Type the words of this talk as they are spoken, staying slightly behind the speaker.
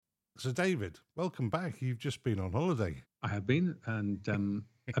So, David, welcome back. You've just been on holiday. I have been, and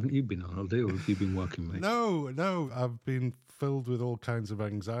haven't you been on holiday, or have you been working, mate? No, I've been filled with all kinds of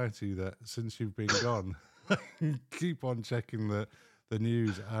anxiety that since you've been gone, I keep on checking the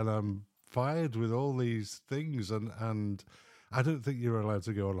news, and I'm fired with all these things, and I don't think you're allowed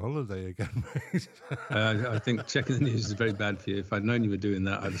to go on holiday again, mate. I think checking the news is very bad for you. If I'd known you were doing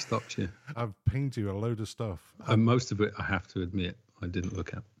that, I'd have stopped you. I've pinged you a load of stuff. And most of it, I have to admit, I didn't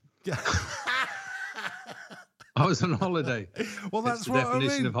look at. Yeah. I was on holiday. Well, that's it's the what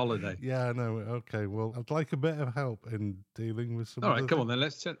definition I mean. of holiday. Yeah, I know. Okay, well, I'd like a bit of help in dealing with some. All right, come on then.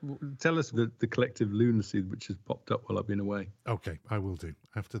 Let's tell us the collective lunacy which has popped up while I've been away. Okay, I will do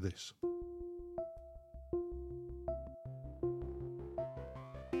after this.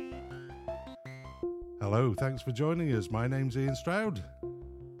 Hello, thanks for joining us. My name's Ian Stroud.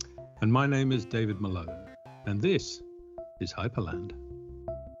 And my name is David Malone. And this is Hyperland.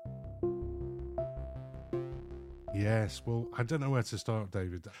 Yes, well, I don't know where to start,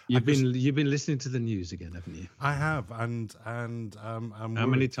 David. You've been listening to the news again, haven't you? I have, and I'm How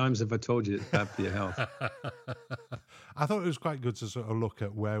many times have I told you it's bad for your health? I thought it was quite good to sort of look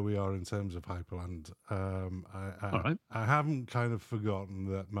at where we are in terms of Hyperland. All right. I haven't kind of forgotten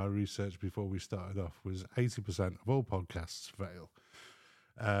that my research before we started off was 80% of all podcasts fail,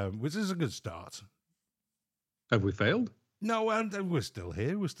 which is a good start. Have we failed? No, and we're still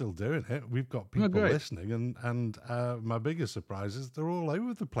here. We're still doing it. We've got people listening, and my biggest surprise is they're all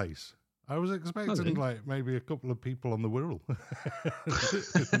over the place. I was expecting like maybe a couple of people on the Wirral.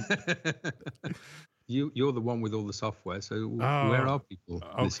 You're the one with all the software, so where are people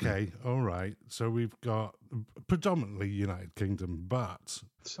listening? Okay, all right. So we've got predominantly United Kingdom, but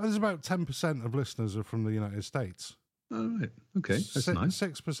there's about 10% of listeners are from the United States. All right. Okay, that's nice.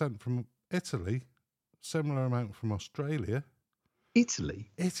 6% from Italy. Similar amount from Australia. Italy?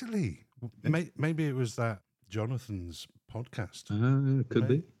 Maybe it was that Jonathan's podcast. Could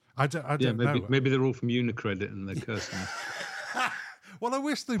be. I don't know. Maybe they're all from Unicredit and they're cursing. Well, I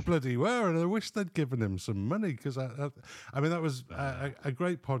wish they bloody were, and I wish they'd given him some money, because I mean, that was a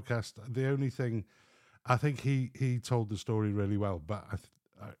great podcast. The only thing, I think he told the story really well, but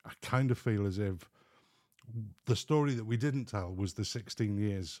I kind of feel as if the story that we didn't tell was the 16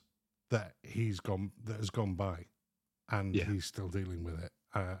 years that has gone by, and he's still dealing with it.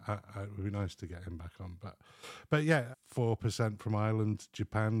 It would be nice to get him back on, but yeah, 4% from Ireland,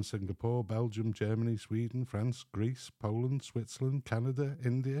 Japan, Singapore, Belgium, Germany, Sweden, France, Greece, Poland, Switzerland, Canada,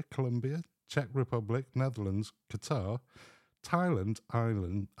 India, Colombia, Czech Republic, Netherlands, Qatar, Thailand,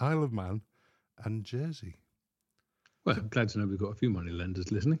 Ireland, Isle of Man, and Jersey. Well, I'm glad to know we've got a few money lenders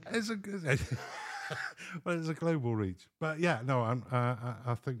listening. It's a good. Well, it's a global reach, but yeah, no,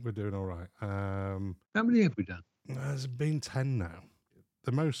 I think we're doing all right. How many have we done? There's been 10 now.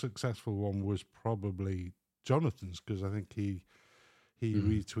 The most successful one was probably Jonathan's, because I think he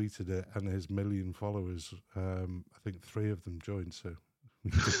retweeted it, and his 1 million followers. I think 3 of them joined, so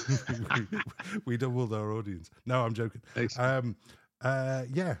we doubled our audience. No, I'm joking.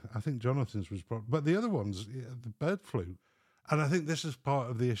 Yeah, I think Jonathan's was probably, but the other ones, the bird flu. And I think this is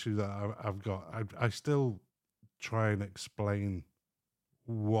part of the issue that I've got. I still try and explain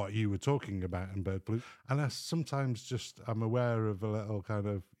what you were talking about in bird flu. And I sometimes I'm aware of a little kind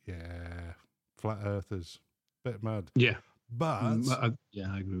of, flat earthers, bit mad. Yeah. But I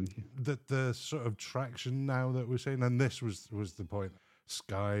agree with you. The sort of traction now that we're seeing, and this was the point,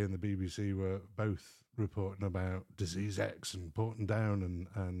 Sky and the BBC were both reporting about Disease X and Porton Down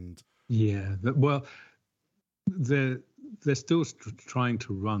and yeah, well, they're still trying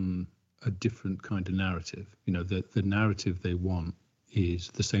to run a different kind of narrative. You know, the narrative they want is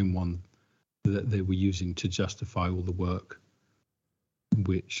the same one that they were using to justify all the work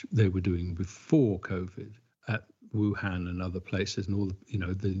which they were doing before COVID at Wuhan and other places, and all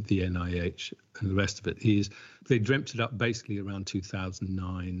the NIH and the rest of it. Is they dreamt it up basically around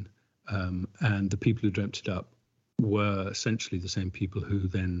 2009, and the people who dreamt it up were essentially the same people who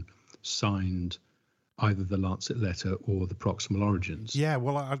then signed either the Lancet letter or the Proximal Origins. Yeah,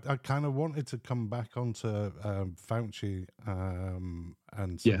 well, I kind of wanted to come back onto Fauci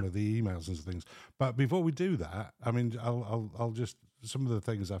and some of the emails and things. But before we do that, I mean, I'll just, some of the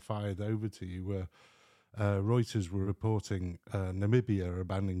things I fired over to you were Reuters were reporting Namibia are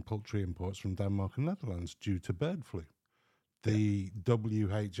banning poultry imports from Denmark and Netherlands due to bird flu. The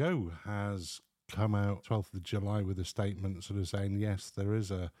WHO has come out 12th of July with a statement sort of saying, yes, there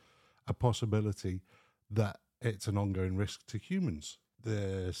is a possibility that it's an ongoing risk to humans.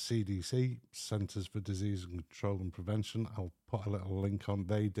 The CDC, Centers for Disease and Control and Prevention, I'll put a little link on.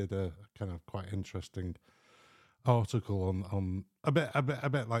 They did a kind of quite interesting article on a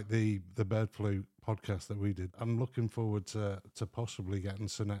bit like the bird flu podcast that we did. I'm looking forward to possibly getting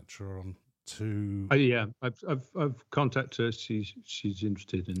Sinatra on to. Yeah, I've contacted her. She's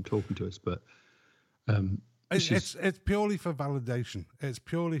interested in talking to us, but It's purely for validation. It's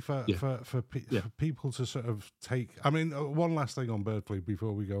purely for people to sort of take. I mean, one last thing on bird flu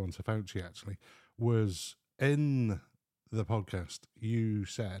before we go on to Fauci. Actually, was in the podcast you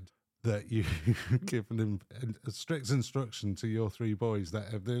said that you've given him a strict instruction to your three boys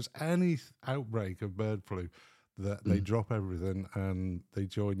that if there's any outbreak of bird flu, that they drop everything and they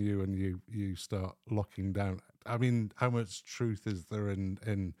join you and you start locking down. I mean, how much truth is there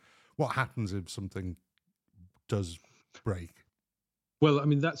in what happens if something does break? Well, I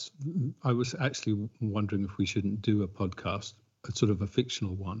mean, I was actually wondering if we shouldn't do a podcast, a sort of a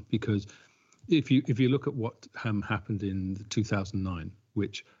fictional one, because if you look at what happened in 2009,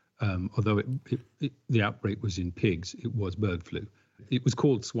 which although the outbreak was in pigs, it was bird flu. It was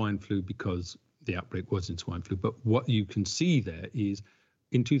called swine flu because the outbreak was in swine flu. But what you can see there is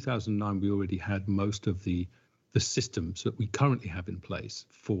in 2009, we already had most of the systems that we currently have in place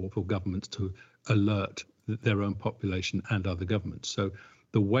for governments to alert their own population and other governments. So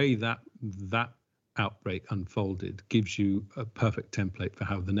the way that outbreak unfolded gives you a perfect template for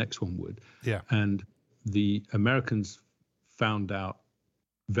how the next one would. Yeah. And the Americans found out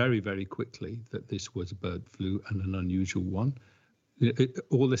very, very quickly that this was a bird flu and an unusual one.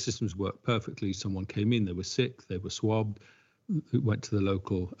 All the systems worked perfectly. Someone came in, they were sick, they were swabbed, went to the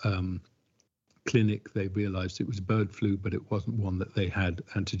local clinic. They realized it was bird flu, but it wasn't one that they had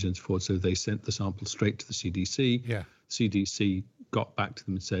antigens for. So they sent the sample straight to the CDC. Yeah. CDC got back to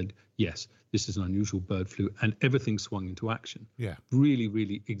them and said, yes, this is an unusual bird flu, and everything swung into action. Yeah. Really,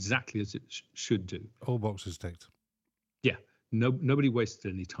 really exactly as it should do. All boxes ticked. Yeah. Nobody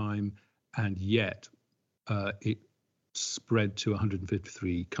wasted any time, and yet it spread to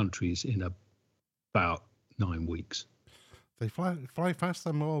 153 countries in about 9 weeks. They fly fast,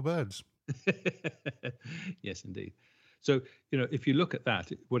 them more birds. Yes, indeed. So, if you look at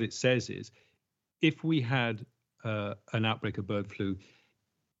that, what it says is, if we had an outbreak of bird flu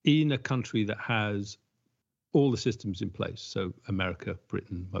in a country that has all the systems in place, so America,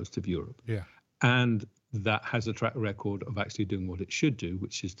 Britain, most of Europe, yeah, and that has a track record of actually doing what it should do,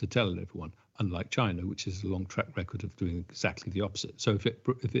 which is to tell everyone, unlike China, which has a long track record of doing exactly the opposite. So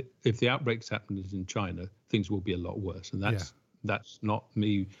if the outbreaks happen in China, things will be a lot worse, and that's not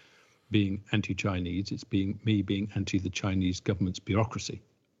me being anti-Chinese. It's me being anti the Chinese government's bureaucracy,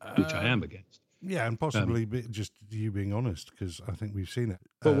 which I am against. Yeah, and possibly just you being honest, because I think we've seen it.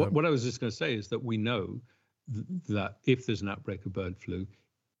 But what I was just going to say is that we know that if there's an outbreak of bird flu,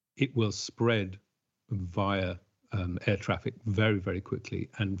 it will spread via air traffic very, very quickly,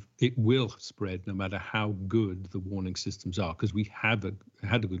 and it will spread no matter how good the warning systems are, because we had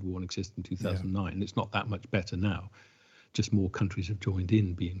a good warning system in 2009. Yeah. It's not that much better now, just more countries have joined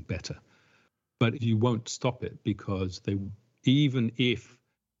in being better. But you won't stop it, because even if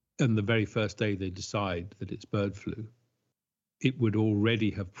on the very first day they decide that it's bird flu, it would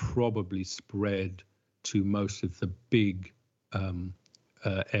already have probably spread to most of the big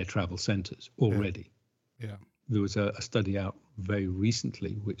air travel centers already. Yeah. There was a study out very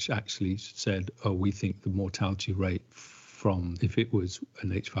recently which actually said, we think the mortality rate from, if it was an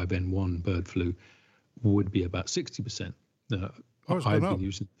H5N1 bird flu, would be about 60%. I've been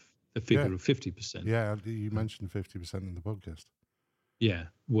using a figure of 50%. Yeah, you mentioned 50% in the podcast. Yeah,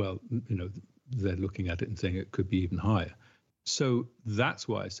 well, they're looking at it and saying it could be even higher. So that's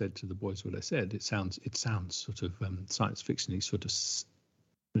why I said to the boys what I said. It sounds sort of science fiction-y, sort of,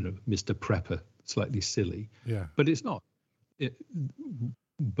 Mr. Prepper, slightly silly. Yeah. But it's not.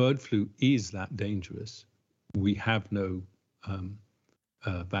 Bird flu is that dangerous. We have no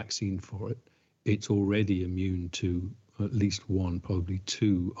vaccine for it. It's already immune to at least one, probably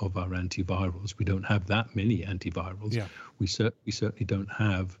two of our antivirals. We don't have that many antivirals. Yeah. We certainly don't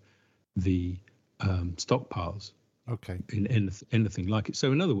have the stockpiles. Okay. In anything like it.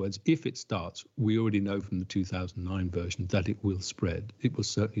 So in other words, if it starts, we already know from the 2009 version that it will spread. It will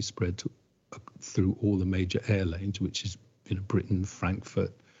certainly spread through all the major air lanes, which is Britain,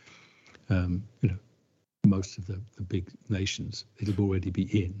 Frankfurt, most of the big nations. It'll already be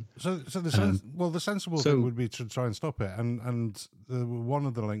in. So the sensible thing would be to try and stop it. And one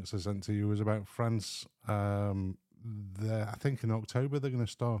of the links I sent to you was about France. I think in October they're going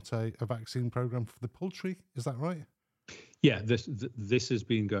to start a vaccine program for the poultry. Is that right? Yeah, this has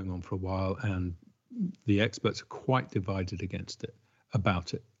been going on for a while, and the experts are quite divided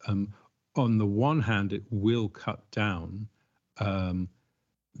about it. On the one hand, it will cut down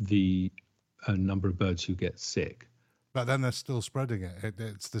the a number of birds who get sick. But then they're still spreading it.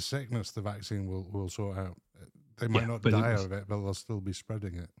 It's the sickness the vaccine will sort out. They might not but die of it, but they'll still be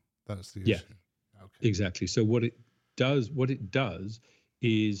spreading it. That's the issue. Okay. Exactly. So what it does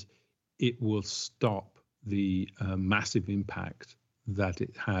is it will stop the massive impact that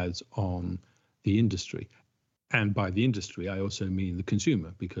it has on the industry. And by the industry, I also mean the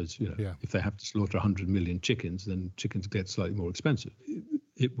consumer, because if they have to slaughter 100 million chickens, then chickens get slightly more expensive.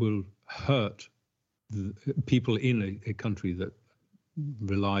 It will hurt the people in a country that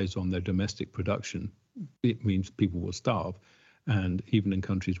relies on their domestic production. It means people will starve. And even in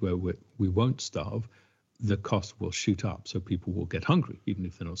countries where we won't starve, the cost will shoot up. So people will get hungry, even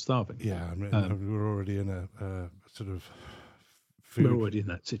if they're not starving. Yeah, I mean, we're already in a sort of food. We're already in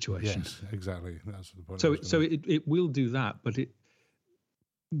that situation. Yes, exactly. That's the point. So it will do that, but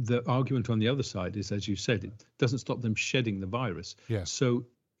the argument on the other side is, as you said, it doesn't stop them shedding the virus. Yeah. So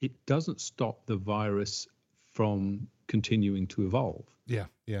it doesn't stop the virus from continuing to evolve. Yeah,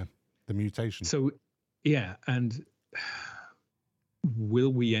 the mutation. So, and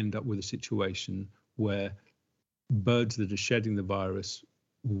will we end up with a situation where birds that are shedding the virus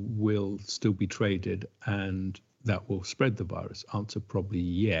will still be traded and that will spread the virus? Answer probably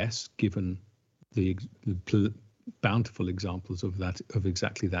yes, given the bountiful examples of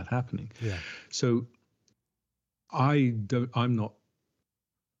exactly that happening. Yeah. So I'm not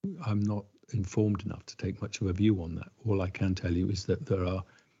informed enough to take much of a view on that. All I can tell you is that the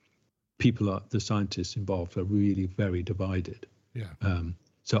scientists involved are really very divided. Yeah.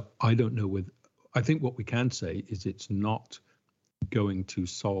 So I don't know I think what we can say is it's not going to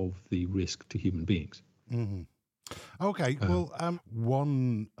solve the risk to human beings. Mm-hmm. Okay, well,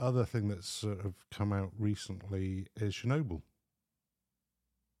 one other thing that's sort of come out recently is Chernobyl.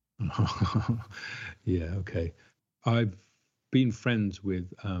 Yeah, okay. I've been friends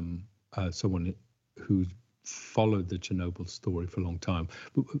with someone who's followed the Chernobyl story for a long time,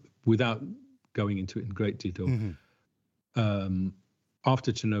 but without going into it in great detail. Mm-hmm.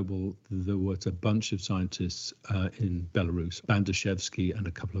 After Chernobyl, there was a bunch of scientists in Belarus, Bandashevsky and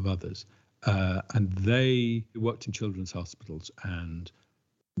a couple of others, and they worked in children's hospitals, and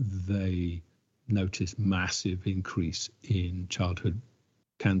they noticed massive increase in childhood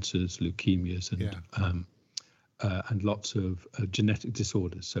cancers, leukemias, and lots of genetic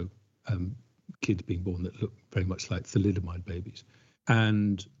disorders. So kids being born that look very much like thalidomide babies.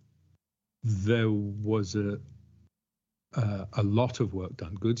 And there was a lot of work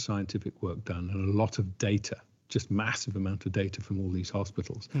done, good scientific work done, and a lot of data, just massive amount of data from all these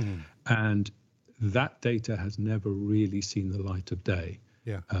hospitals. Mm-hmm. And that data has never really seen the light of day.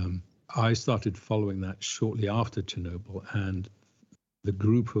 Yeah. I started following that shortly after Chernobyl, and the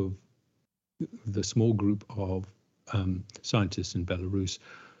small group of scientists in Belarus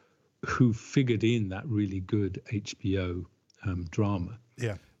who figured in that really good HBO drama.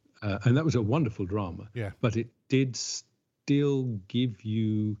 Yeah. And that was a wonderful drama. Yeah. But it did still give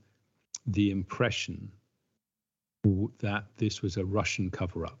you the impression that this was a Russian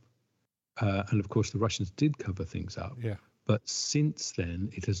cover-up. And of course, the Russians did cover things up. Yeah. But since then,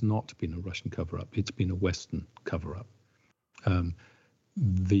 it has not been a Russian cover-up. It's been a Western cover-up.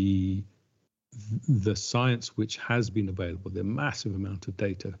 The science which has been available, the massive amount of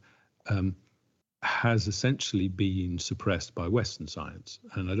data, has essentially been suppressed by Western science.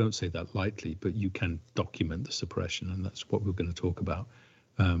 And I don't say that lightly, but you can document the suppression, and that's what we're going to talk about.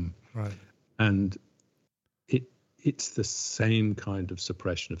 Right. And it's the same kind of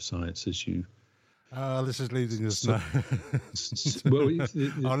suppression of science as you... this is leading us now. Well,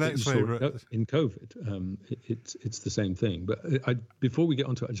 our next favourite. In COVID, it's the same thing. But before we get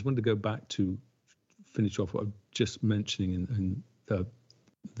onto it, I just wanted to go back to finish off what I was just mentioning in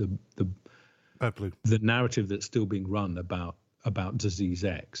the narrative that's still being run about disease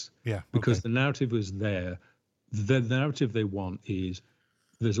X. Yeah. Because the narrative was there. The narrative they want is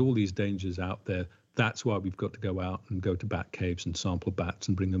there's all these dangers out there. That's why we've got to go out and go to bat caves and sample bats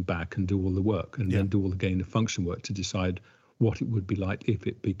and bring them back and do all the work and then do all the gain of function work to decide what it would be like if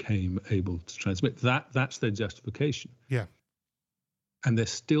it became able to transmit. That's their justification. Yeah. And they're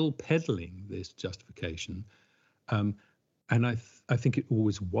still peddling this justification. And I think it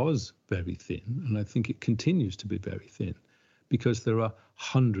always was very thin, and I think it continues to be very thin, because there are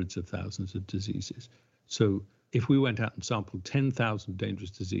hundreds of thousands of diseases. So if we went out and sampled 10,000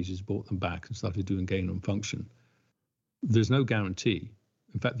 dangerous diseases, brought them back and started doing gain of function, there's no guarantee,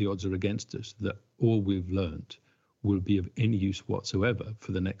 in fact the odds are against us, that all we've learned will be of any use whatsoever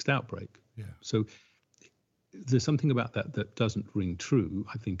for the next outbreak. Yeah. So there's something about that doesn't ring true.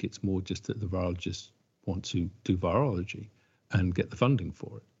 I think it's more just that the virologists want to do virology and get the funding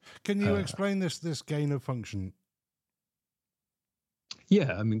for it. Can you explain this gain of function?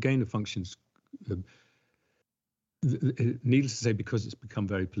 Yeah, I mean, gain of functions. Needless to say, because it's become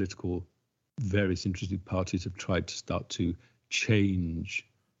very political, various interested parties have tried to start to change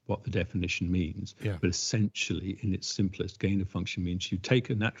what the definition means. Yeah. But essentially, in its simplest, gain of function means you take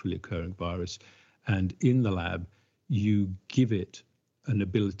a naturally occurring virus, and in the lab, you give it an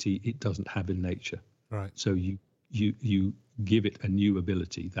ability it doesn't have in nature. Right. So you give it a new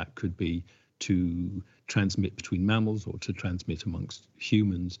ability that could be to transmit between mammals or to transmit amongst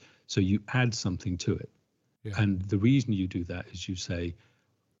humans. So you add something to it. Yeah. And the reason you do that is you say,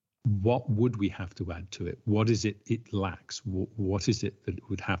 what would we have to add to it? What is it lacks? What is it that it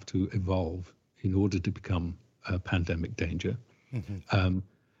would have to evolve in order to become a pandemic danger? Mm-hmm.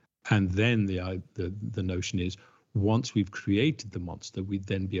 And then the notion is, once we've created the monster, we'd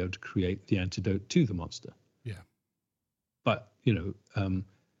then be able to create the antidote to the monster. Yeah. But,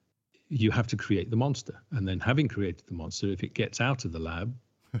 you have to create the monster. And then having created the monster, if it gets out of the lab,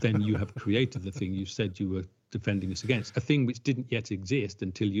 then you have created the thing you said you were defending us against, a thing which didn't yet exist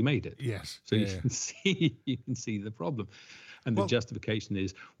until you made it. Yes. So you can see the problem. And the justification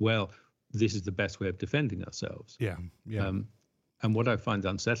is, well, this is the best way of defending ourselves. Yeah. Yeah. And what I find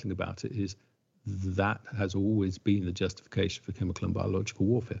unsettling about it is that has always been the justification for chemical and biological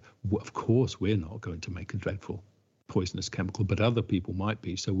warfare. Of course, we're not going to make a dreadful poisonous chemical, but other people might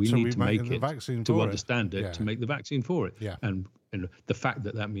be. So we need to make it to understand it, to make the vaccine for it. Yeah. And the fact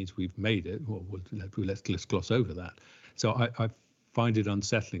that means we've made it, well, let's gloss over that. So I find it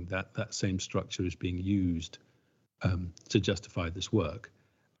unsettling that that same structure is being used to justify this work.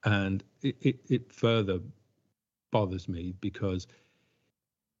 And it further bothers me because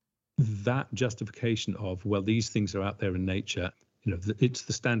that justification of, well, these things are out there in nature, it's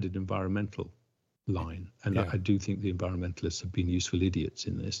the standard environmental line. And I do think the environmentalists have been useful idiots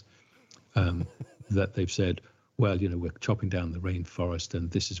in this, that they've said, well, we're chopping down the rainforest and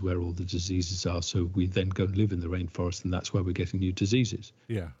this is where all the diseases are. So we then go and live in the rainforest and that's where we're getting new diseases.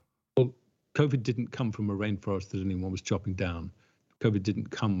 Yeah. Well, COVID didn't come from a rainforest that anyone was chopping down. COVID didn't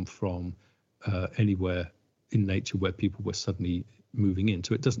come from anywhere in nature where people were suddenly moving in.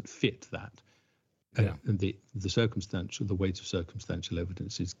 So it doesn't fit that. And the weight of circumstantial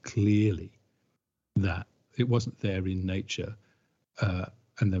evidence is clearly that it wasn't there in nature.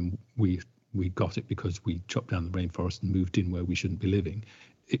 And then we got it because we chopped down the rainforest and moved in where we shouldn't be living.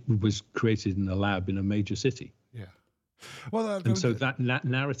 It was created in a lab in a major city. Yeah. Well, so that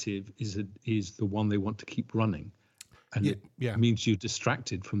narrative is the one they want to keep running. And it means you're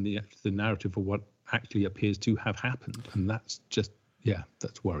distracted from the narrative of what actually appears to have happened. And that's just,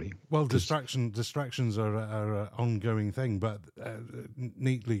 that's worrying. Well, distractions are an ongoing thing, but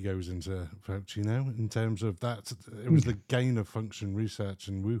neatly goes into Fauci in terms of that. It was the gain of function research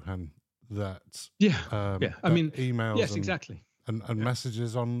in Wuhan that I mean, emails exactly. and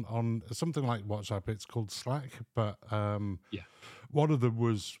messages on something like WhatsApp. It's called Slack, but one of them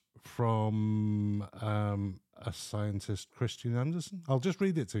was from a scientist, Christian Anderson. I'll just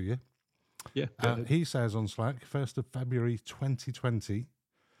read it to you. Yeah. He says on Slack, 1st of February 2020,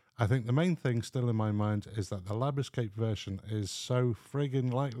 I think the main thing still in my mind is that the lab escape version is so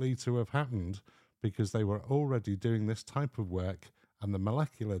friggin' likely to have happened because they were already doing this type of work and the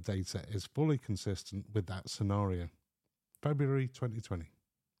molecular data is fully consistent with that scenario. February 2020.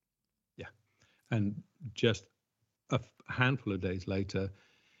 Yeah. And just a handful of days later,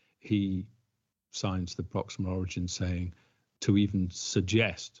 he signs the Proximal Origin saying to even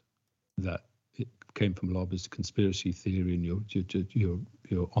suggest that it came from lobbyist conspiracy theory and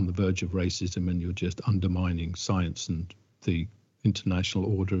you're on the verge of racism and you're just undermining science and the international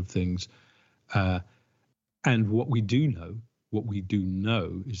order of things. And what we do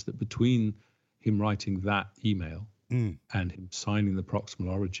know is that between him writing that email and him signing the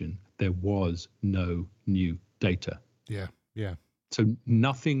Proximal Origin, there was no new data. Yeah. So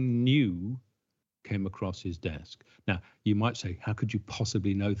nothing new came across his desk. Now, you might say, how could you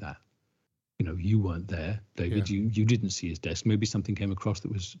possibly know that? You weren't there, David. Yeah. You didn't see his desk. Maybe something came across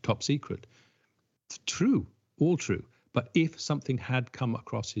that was top secret. It's true, all true. But if something had come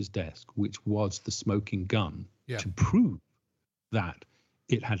across his desk, which was the smoking gun, to prove that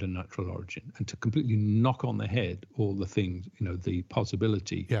it had a natural origin and to completely knock on the head all the things, the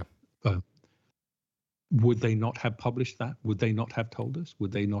possibility. Yeah. Would they not have published that? Would they not have told us?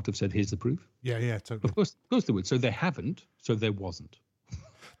 Would they not have said, here's the proof? Yeah, totally. Of course they would. So they haven't. So there wasn't.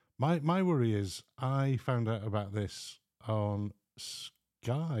 My worry is I found out about this on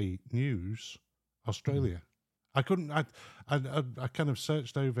Sky News Australia. I couldn't. I kind of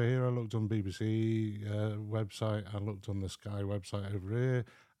searched over here. I looked on BBC website. I looked on the Sky website over here,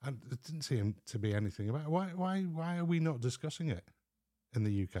 And it didn't seem to be anything about it. Why are we not discussing it in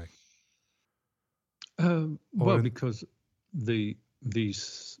the UK? Because the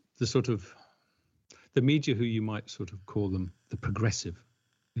sort of the media, who you might sort of call them the progressive,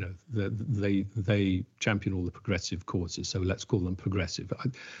 they champion all the progressive causes. So let's call them progressive.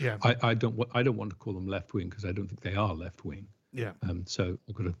 I don't want to call them left wing, because I don't think they are left wing. Yeah. So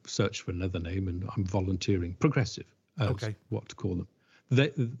I've got to search for another name, and I'm volunteering progressive as what to call them.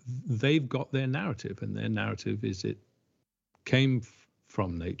 They've got their narrative, and their narrative is it came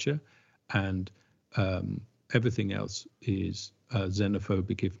from nature, and everything else is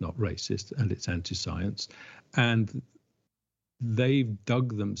xenophobic, if not racist, and it's anti-science. And they've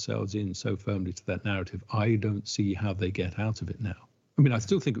dug themselves in so firmly to that narrative. I don't see how they get out of it now. I mean, I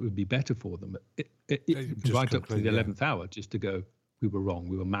still think it would be better for them right up to the 11th hour, just to go, we were wrong,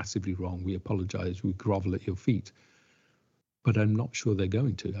 we were massively wrong, we apologize, we grovel at your feet. But I'm not sure they're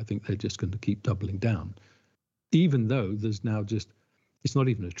going to. I think they're just going to keep doubling down, even though there's now it's not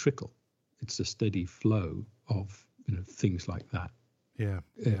even a trickle. It's a steady flow of things like that.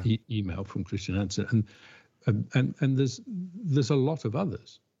 Email from Christian Andersen, and there's a lot of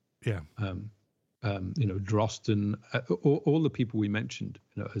others. Drosten, all the people we mentioned,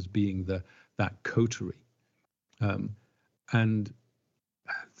 as being that coterie, and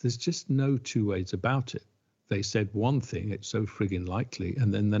there's just no two ways about it. They said one thing, it's so friggin' likely,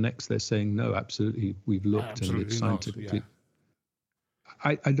 and then the next they're saying, no, absolutely, we've looked and it's scientifically.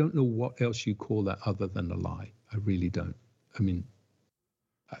 I don't know what else you call that other than a lie. I really don't. I mean,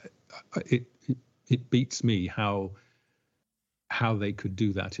 it beats me how they could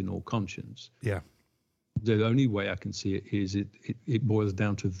do that in all conscience. Yeah. The only way I can see it is it boils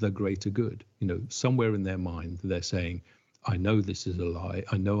down to the greater good. Somewhere in their mind they're saying, I know this is a lie.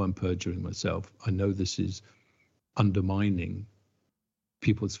 I know I'm perjuring myself. I know this is undermining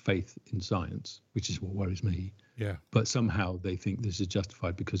people's faith in science, which is what worries me. Yeah. But somehow they think this is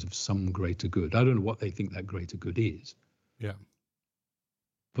justified because of some greater good. I don't know what they think that greater good is. Yeah.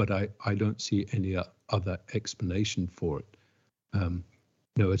 But I don't see any other explanation for it.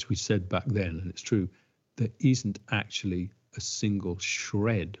 As we said back then, and it's true, there isn't actually a single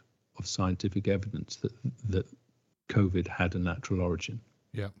shred of scientific evidence that COVID had a natural origin.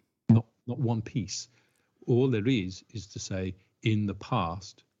 Yeah. Not one piece. All there is to say, in the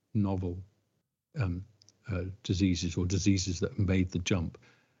past, novel diseases or diseases that made the jump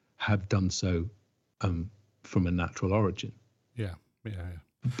have done so from a natural origin. Yeah.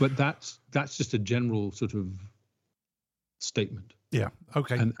 But that's just a general sort of statement. Yeah.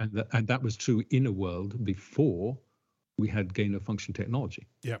 Okay. And that was true in a world before we had gain of function technology.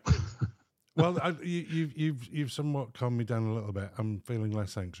 Yeah. Well, you've somewhat calmed me down a little bit. I'm feeling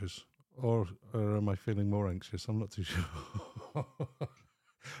less anxious, or am I feeling more anxious? I'm not too sure.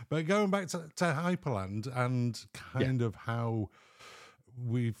 But going back to Hyperland and kind of how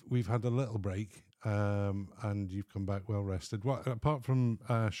we've had a little break, and you've come back well rested. What apart from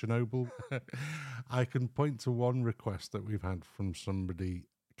Chernobyl, I can point to one request that we've had from somebody.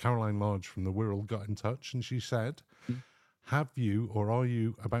 Caroline Lodge from the Wirral got in touch, and she said, have you or are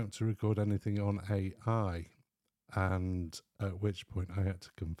you about to record anything on AI? And at which point I had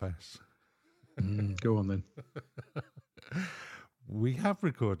to confess. Go on then. We have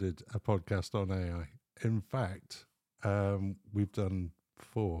recorded a podcast on AI. In fact, we've done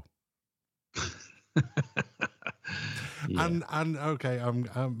 4. And okay,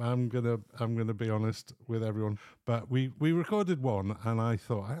 I'm gonna be honest with everyone, but we recorded one, and I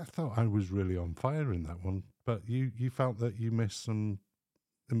thought I was really on fire in that one, but you felt that you missed some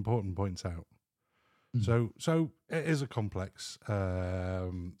important points out. So it is a complex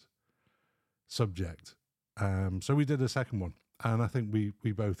subject. So we did a second one, and I think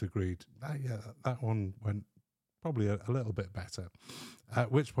we both agreed that one went probably a little bit better. At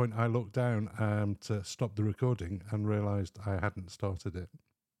which point I looked down to stop the recording and realised I hadn't started it.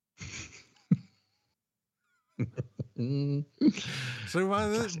 So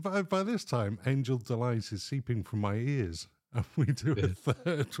by this time, Angel Delight is seeping from my ears, and we do a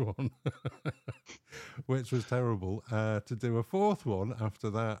third one, which was terrible. To do a fourth one after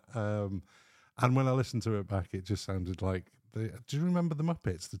that, and when I listened to it back, it just sounded like do you remember the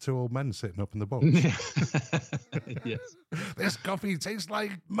Muppets? The 2 old men sitting up in the box. Yes. This coffee tastes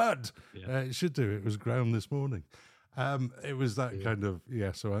like mud. Yeah. It should do. It was ground this morning. It was that kind of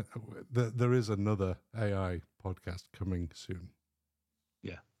So there is another AI podcast coming soon.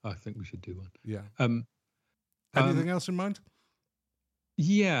 Yeah, I think we should do one. Yeah. Anything else in mind?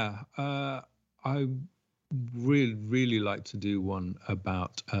 Yeah, I really like to do one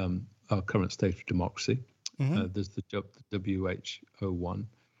about our current state of democracy. There's the WHO one,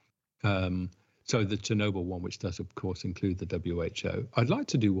 So the Chernobyl one, which does, of course, include the WHO. I'd like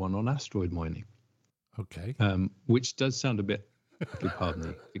to do one on asteroid mining. Okay. Which does sound a bit, if you pardon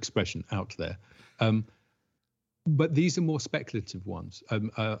the expression, out there. But these are more speculative ones.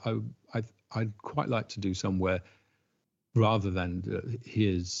 I'd quite like to do some where, rather than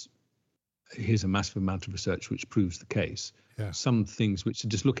here's a massive amount of research which proves the case, some things which are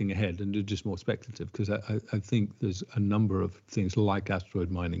just looking ahead and are just more speculative, because I think there's a number of things like asteroid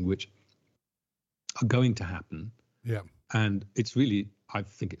mining which are going to happen. Yeah. And it's really, I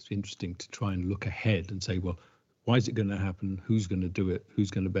think it's interesting to try and look ahead and say, well, why is it going to happen? Who's going to do it? Who's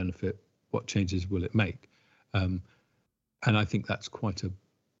going to benefit? What changes will it make? And I think that's quite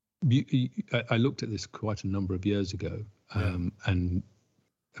I looked at this quite a number of years ago. And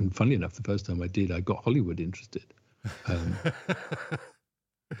funnily enough, the first time I did, I got Hollywood interested.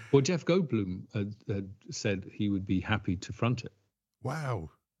 Well, Jeff Goldblum had said he would be happy to front it. Wow.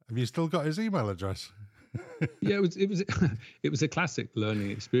 Have you still got his email address? Yeah, it was a classic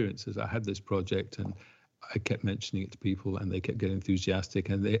learning experience. As I had this project and I kept mentioning it to people and they kept getting enthusiastic,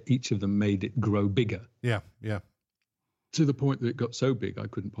 and each of them made it grow bigger. Yeah. To the point that it got so big I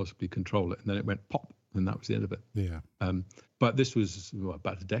couldn't possibly control it, and then it went pop, and that was the end of it. Yeah. But this was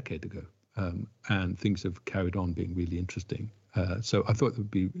about a decade ago, and things have carried on being really interesting. So I thought it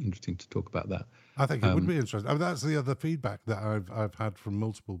would be interesting to talk about that. I think it would be interesting. I mean, that's the other feedback that I've had from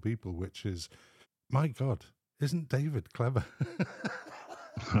multiple people, which is, my God, isn't David clever?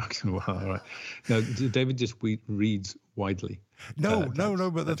 Well, all right. No, David just reads widely. No, but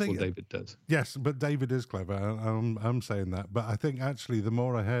the that's thing, what David does. Yes, but David is clever. I'm saying that. But I think actually the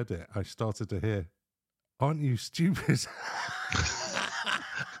more I heard it, I started to hear, aren't you stupid?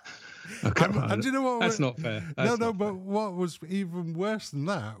 Okay, and you know what? That's not fair. But what was even worse than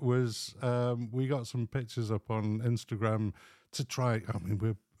that was we got some pictures up on Instagram to try. I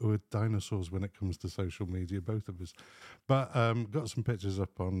mean, we're dinosaurs when it comes to social media, both of us. But got some pictures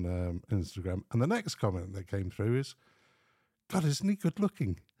up on Instagram, and the next comment that came through is, "God, isn't he good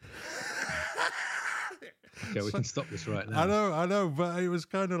looking?" Okay, we can stop this right now. I know, but it was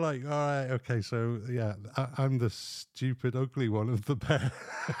kind of like, all right, okay, so yeah, I'm the stupid, ugly one of the pair.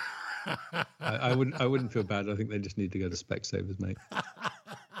 I wouldn't feel bad. I think they just need to go to Specsavers, mate.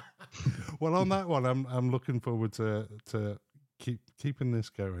 Well, on that one, I'm looking forward to keeping this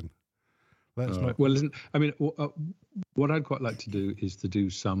going. Let's not. Well, listen, I mean, what I'd quite like to do is to do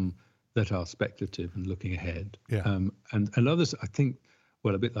some that are speculative and looking ahead. Yeah. And others, I think,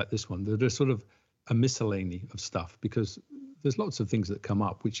 well, a bit like this one, that are sort of a miscellany of stuff, because there's lots of things that come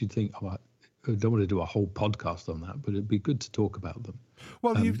up which you'd think, oh, I don't want to do a whole podcast on that, but it'd be good to talk about them.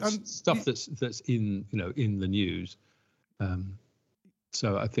 Well, stuff that's in in the news.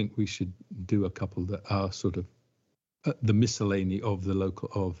 So I think we should do a couple that are sort of the miscellany of the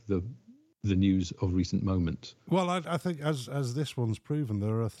news of recent moments. Well, I think as this one's proven,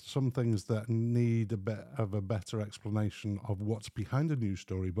 there are some things that need a bit of a better explanation of what's behind a news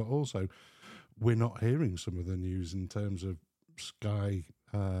story, but also we're not hearing some of the news in terms of Sky.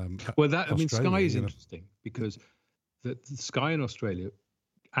 Sky is interesting because the Sky in Australia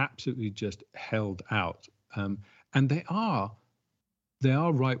absolutely just held out, and they are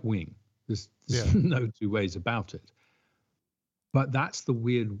right wing. There's no two ways about it. But that's the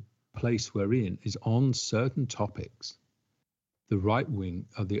weird place we're in, is on certain topics, the right wing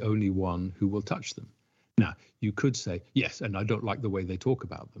are the only one who will touch them. Now, you could say, yes, and I don't like the way they talk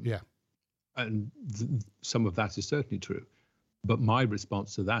about them. Yeah. And some of that is certainly true. But my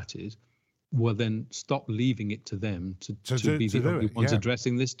response to that is, well, then stop leaving it to them to be the only ones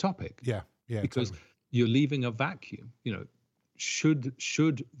addressing this topic. Yeah, because you're leaving a vacuum. Should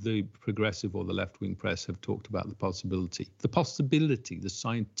the progressive or the left-wing press have talked about the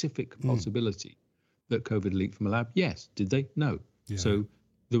scientific possibility that COVID leaked from a lab? Yes. Did they? No. Yeah. So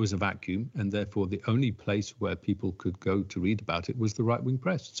there was a vacuum, and therefore the only place where people could go to read about it was the right-wing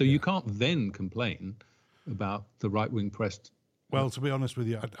press. So you can't then complain about the right-wing press. Well, to be honest with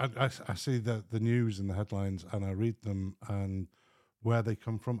you, I see the news and the headlines, and I read them, and where they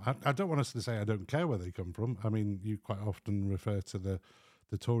come from. I don't want us to say I don't care where they come from. I mean, you quite often refer to the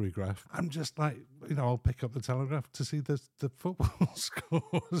Tory graph. I'm just like, I'll pick up the Telegraph to see the football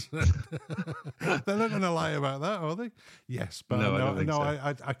scores. They're not going to lie about that, are they? Yes, but no, I don't think so.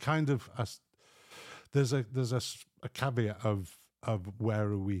 I kind of, there's a caveat of where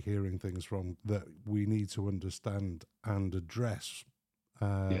are we hearing things from that we need to understand and address.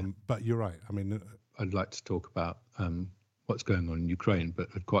 But you're right. I mean, I'd like to talk about what's going on in Ukraine, but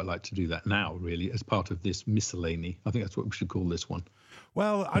I'd quite like to do that now, really, as part of this miscellany. I think that's what we should call this one.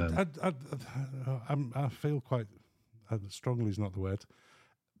 Well, I feel quite strongly is not the word.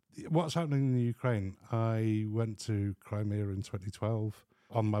 what's happening in the Ukraine? I went to Crimea in 2012.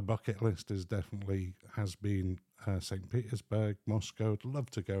 On my bucket list has been St. Petersburg, Moscow. I'd love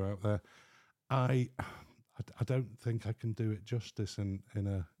to go out there. I don't think I can do it justice in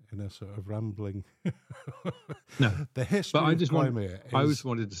a sort of rambling. No, the history of Crimea. I just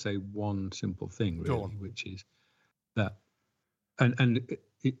wanted to say one simple thing, really, which is that, and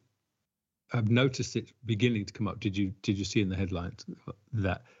I've noticed it beginning to come up. Did you see in the headlines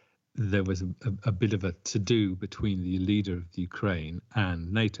that there was a bit of a to-do between the leader of the Ukraine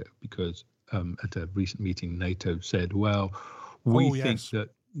and NATO, because at a recent meeting, NATO said, well, we think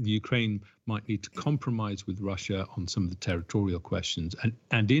that the Ukraine might need to compromise with Russia on some of the territorial questions,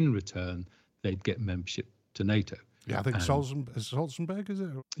 and in return, they'd get membership to NATO. Yeah, I think Stoltenberg, is it?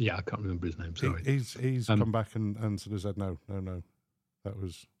 Yeah, I can't remember his name, sorry. He's come back and sort of said, no. That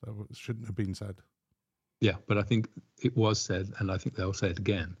shouldn't have been said. Yeah, but I think it was said, and I think they'll say it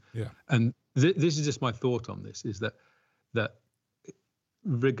again. Yeah. And this is just my thought on this, is that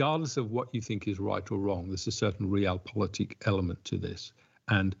regardless of what you think is right or wrong, there's a certain realpolitik element to this.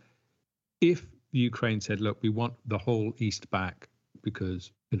 And if Ukraine said, look, we want the whole East back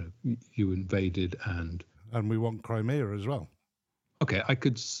because, you invaded and we want Crimea as well. Okay, I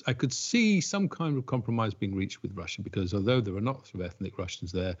could see some kind of compromise being reached with Russia, because although there are lots of ethnic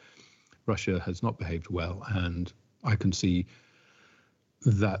Russians there, Russia has not behaved well, and I can see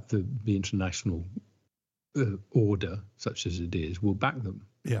that the international order, such as it is, will back them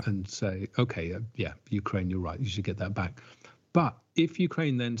and say, okay, Ukraine, you're right, you should get that back. But if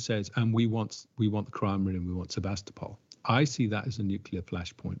Ukraine then says, and we want the Crimea and we want Sevastopol, I see that as a nuclear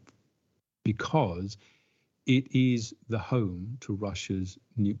flashpoint, because it is the home to Russia's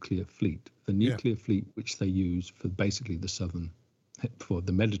nuclear fleet, the nuclear fleet which they use for basically for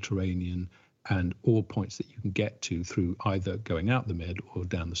the Mediterranean and all points that you can get to through either going out the Med or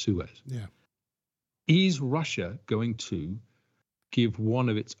down the Suez. Yeah. Is Russia going to give one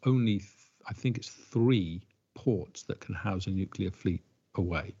of its only, I think it's 3 ports that can house a nuclear fleet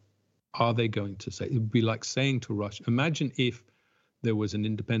away? Are they going to say, it would be like saying to Russia, imagine if there was an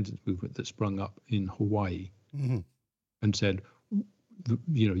independence movement that sprung up in Hawaii and said,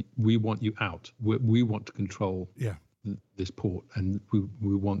 we want you out. We want to control this port, and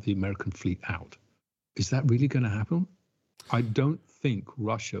we want the American fleet out. Is that really going to happen? I don't think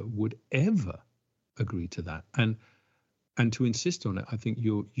Russia would ever agree to that. And to insist on it, I think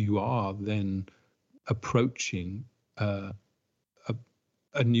you are then approaching a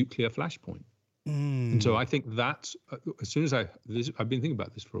nuclear flashpoint. And so I think that's, as soon as I've been thinking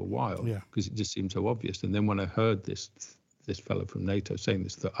about this for a while, because it just seemed so obvious. And then when I heard this fellow from NATO saying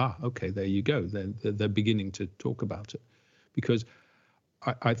this, okay, there you go. They're beginning to talk about it, because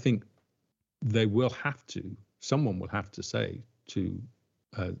I think someone will have to say to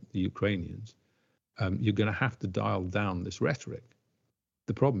the Ukrainians, you're going to have to dial down this rhetoric.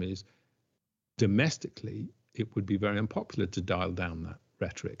 The problem is, domestically, it would be very unpopular to dial down that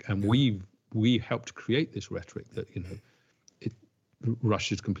rhetoric. And we helped create this rhetoric that,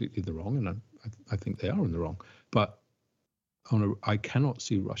 Russia's completely the wrong, and I think they are in the wrong. But I cannot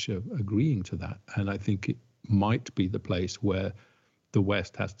see Russia agreeing to that. And I think it might be the place where the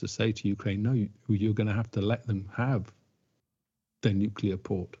West has to say to Ukraine, no, you're going to have to let them have their nuclear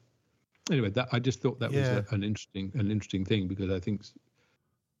port. Anyway, I just thought that was an interesting thing, because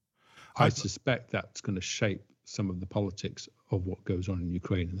I suspect that's going to shape some of the politics of what goes on in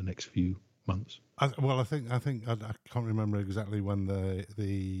Ukraine in the next few months. I think I can't remember exactly when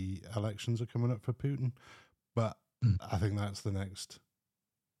the elections are coming up for Putin, but I think that's the next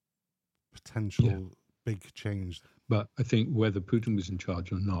potential big change. But I think whether Putin was in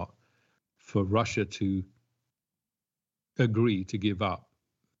charge or not, for Russia to agree to give up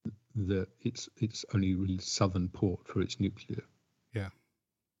its only really southern port for its nuclear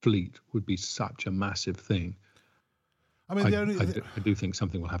fleet would be such a massive thing. I mean, I do think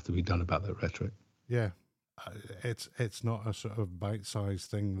something will have to be done about that rhetoric. Yeah, it's not a sort of bite-sized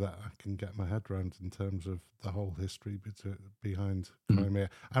thing that I can get my head around in terms of the whole history behind Crimea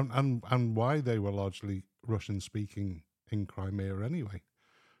and why they were largely Russian-speaking in Crimea anyway,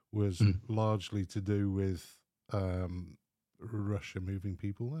 was largely to do with Russia moving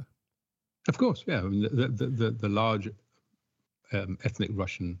people there. Of course, yeah. I mean, the large ethnic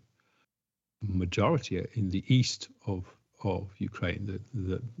Russian majority in the east of Ukraine,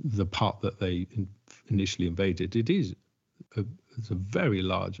 the part that they initially invaded, it's a very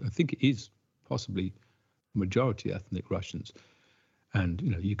large, I think it is possibly majority ethnic Russians. And,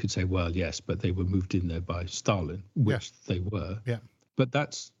 you could say, well, yes, but they were moved in there by Stalin, which they were. Yeah. But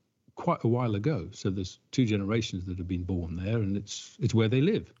that's quite a while ago. So there's 2 generations that have been born there, and it's where they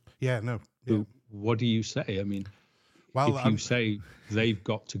live. Yeah, no. So Yeah. what do you say? I mean, Well, if you say they've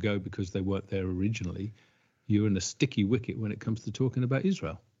got to go because they weren't there originally, you're in a sticky wicket when it comes to talking about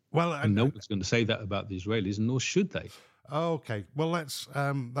Israel. well, And no one's going to say that about the Israelis, nor should they. okay. Well, that's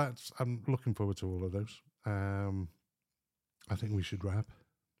I'm looking forward to all of those. I think we should wrap.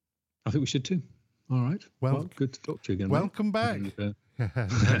 I think we should too. All right. Well, good to talk to you again. Welcome back. And,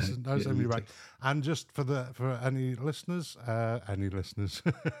 nice having you back. And just for any listeners,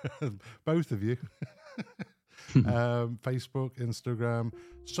 both of you, Facebook, Instagram,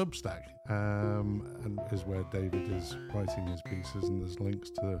 Substack, and is where David is writing his pieces, and there's links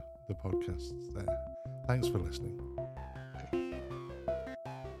to the podcasts there. Thanks for listening.